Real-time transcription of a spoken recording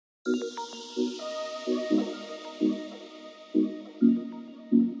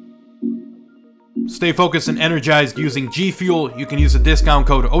Stay focused and energized using G Fuel. You can use the discount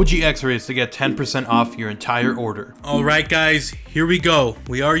code OGXRAYZ to get 10% off your entire order. Alright guys, here we go.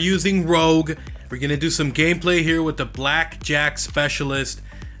 We are using Rogue. We're going to do some gameplay here with the Blackjack Specialist.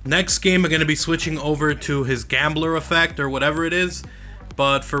 Next game, we're going to be switching over to his Gambler effect or whatever it is.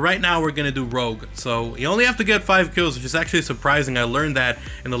 But for right now, we're going to do Rogue. So you only have to get 5 kills, which is actually surprising. I learned that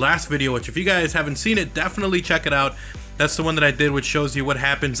in the last video, which if you guys haven't seen it, definitely check it out. That's the one that I did, which shows you what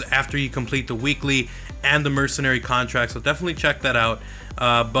happens after you complete the weekly and the mercenary contract. So definitely check that out.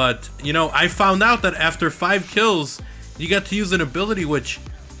 But, you know, I found out that after 5 kills, you get to use an ability which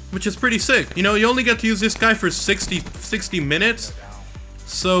is pretty sick. You know, you only get to use this guy for 60 minutes.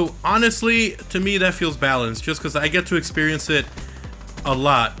 So, honestly, to me, that feels balanced. Just because I get to experience it a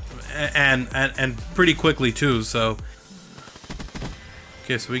lot. And pretty quickly, too. So,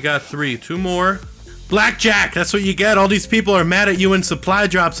 okay, so we got 3. 2 more. Blackjack, that's what you get. All these people are mad at you in supply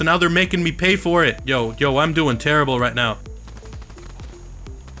drops and now they're making me pay for it. Yo, I'm doing terrible right now.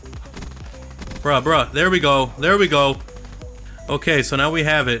 Bruh, there we go. Okay, so now we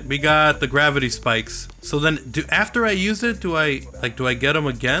have it. We got the gravity spikes. So then, after I use it, do I get them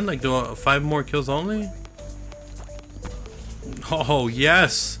again? Like, do 5 more kills only? Oh,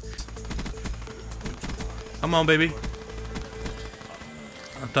 yes. Come on, baby.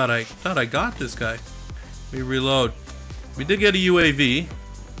 I thought I got this guy. Let me reload. We did get a UAV.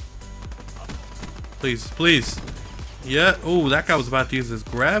 Please. Yeah. Oh, that guy was about to use his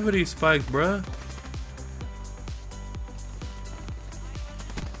gravity spike, bruh.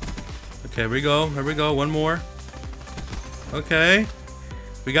 Okay, here we go. One more. Okay.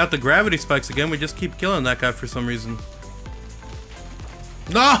 We got the gravity spikes again. We just keep killing that guy for some reason.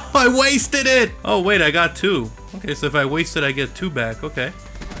 No, I wasted it. Oh, wait, I got 2. Okay, so if I waste it, I get 2 back. Okay.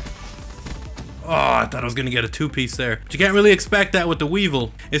 Oh, I thought I was gonna get a 2-piece there. But you can't really expect that with the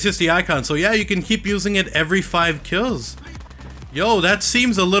Weevil. It's just the icon. So yeah, you can keep using it every 5 kills. Yo, that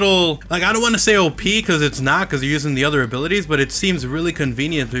seems a little... Like, I don't want to say OP because it's not, because you're using the other abilities, but it seems really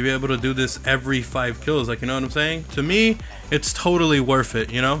convenient to be able to do this every 5 kills. Like, you know what I'm saying? To me, it's totally worth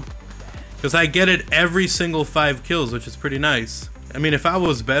it, you know? Because I get it every single 5 kills, which is pretty nice. I mean, if I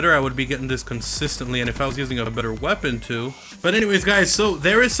was better, I would be getting this consistently, and if I was using a better weapon too. But anyways, guys, so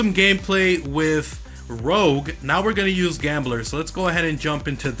there is some gameplay with Rogue. Now we're going to use Gambler, so let's go ahead and jump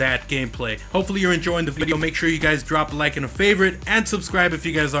into that gameplay. Hopefully you're enjoying the video. Make sure you guys drop a like and a favorite, and subscribe if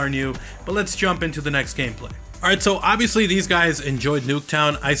you guys are new. But let's jump into the next gameplay. Alright, so obviously these guys enjoyed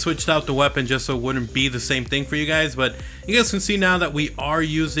Nuketown. I switched out the weapon just so it wouldn't be the same thing for you guys, but you guys can see now that we are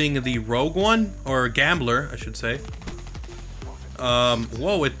using the Rogue one, or Gambler, I should say.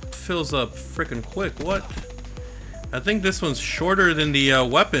 Whoa, it fills up freaking quick. What? I think this one's shorter than the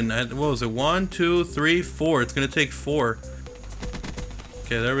weapon. What was it? 1, 2, 3, 4. It's gonna take 4.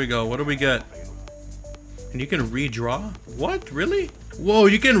 Okay, there we go. What do we get? And you can redraw? What? Really? Whoa,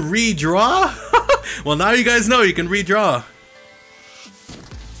 you can redraw? Well, now you guys know you can redraw.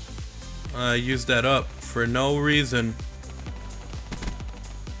 I used that up for no reason.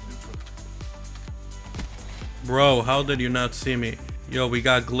 Bro, how did you not see me? Yo, we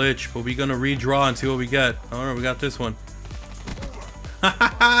got glitch, but we gonna redraw and see what we get. Alright, we got this one.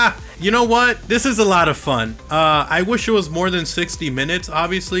 You know what? This is a lot of fun. I wish it was more than 60 minutes,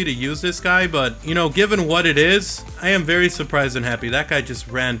 obviously, to use this guy, but, you know, given what it is, I am very surprised and happy. That guy just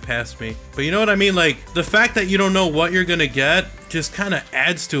ran past me. But you know what I mean? Like, the fact that you don't know what you're gonna get just kind of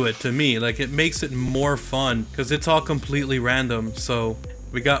adds to it to me. Like, it makes it more fun, because it's all completely random. So,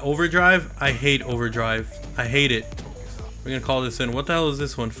 we got Overdrive. I hate Overdrive. I hate it. We're gonna call this in. What the hell is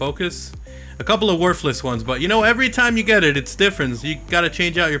this one? Focus? A couple of worthless ones, but you know, every time you get it, it's different. So you gotta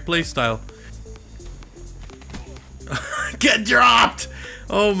change out your playstyle. Get dropped!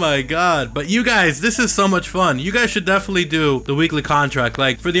 Oh my god. But you guys, this is so much fun. You guys should definitely do the weekly contract.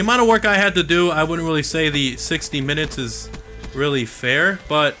 Like, for the amount of work I had to do, I wouldn't really say the 60 minutes is really fair,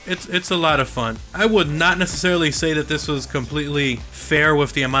 but it's a lot of fun. I would not necessarily say that this was completely fair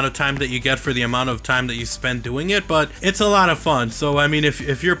with the amount of time that you get for the amount of time that you spend doing it, but it's a lot of fun. So I mean,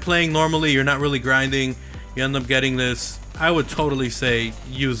 if you're playing normally, you're not really grinding, you end up getting this, I would totally say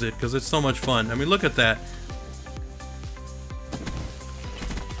use it because it's so much fun. I mean, look at that.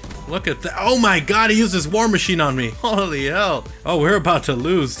 Look at that. Oh my god, he used his war machine on me. Holy hell. Oh, we're about to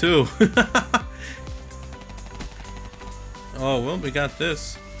lose too. Oh, well, we got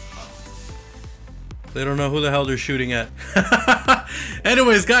this. They don't know who the hell they're shooting at.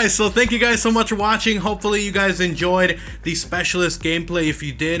 Anyways, guys, so thank you guys so much for watching. Hopefully you guys enjoyed the specialist gameplay. If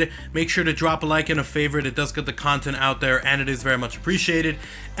you did, make sure to drop a like and a favorite. It does get the content out there, and it is very much appreciated.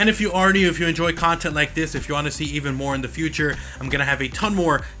 And if you are new, if you enjoy content like this, if you want to see even more in the future, I'm going to have a ton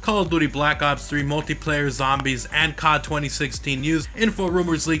more Call of Duty Black Ops 3 multiplayer, zombies, and COD 2016 news, info,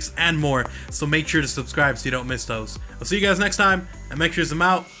 rumors, leaks, and more. So make sure to subscribe so you don't miss those. I'll see you guys next time, and make sure to zoom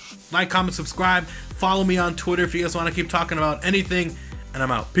out. Like, comment, subscribe. Follow me on Twitter if you guys want to keep talking about anything. And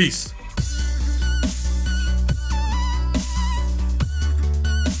I'm out. Peace.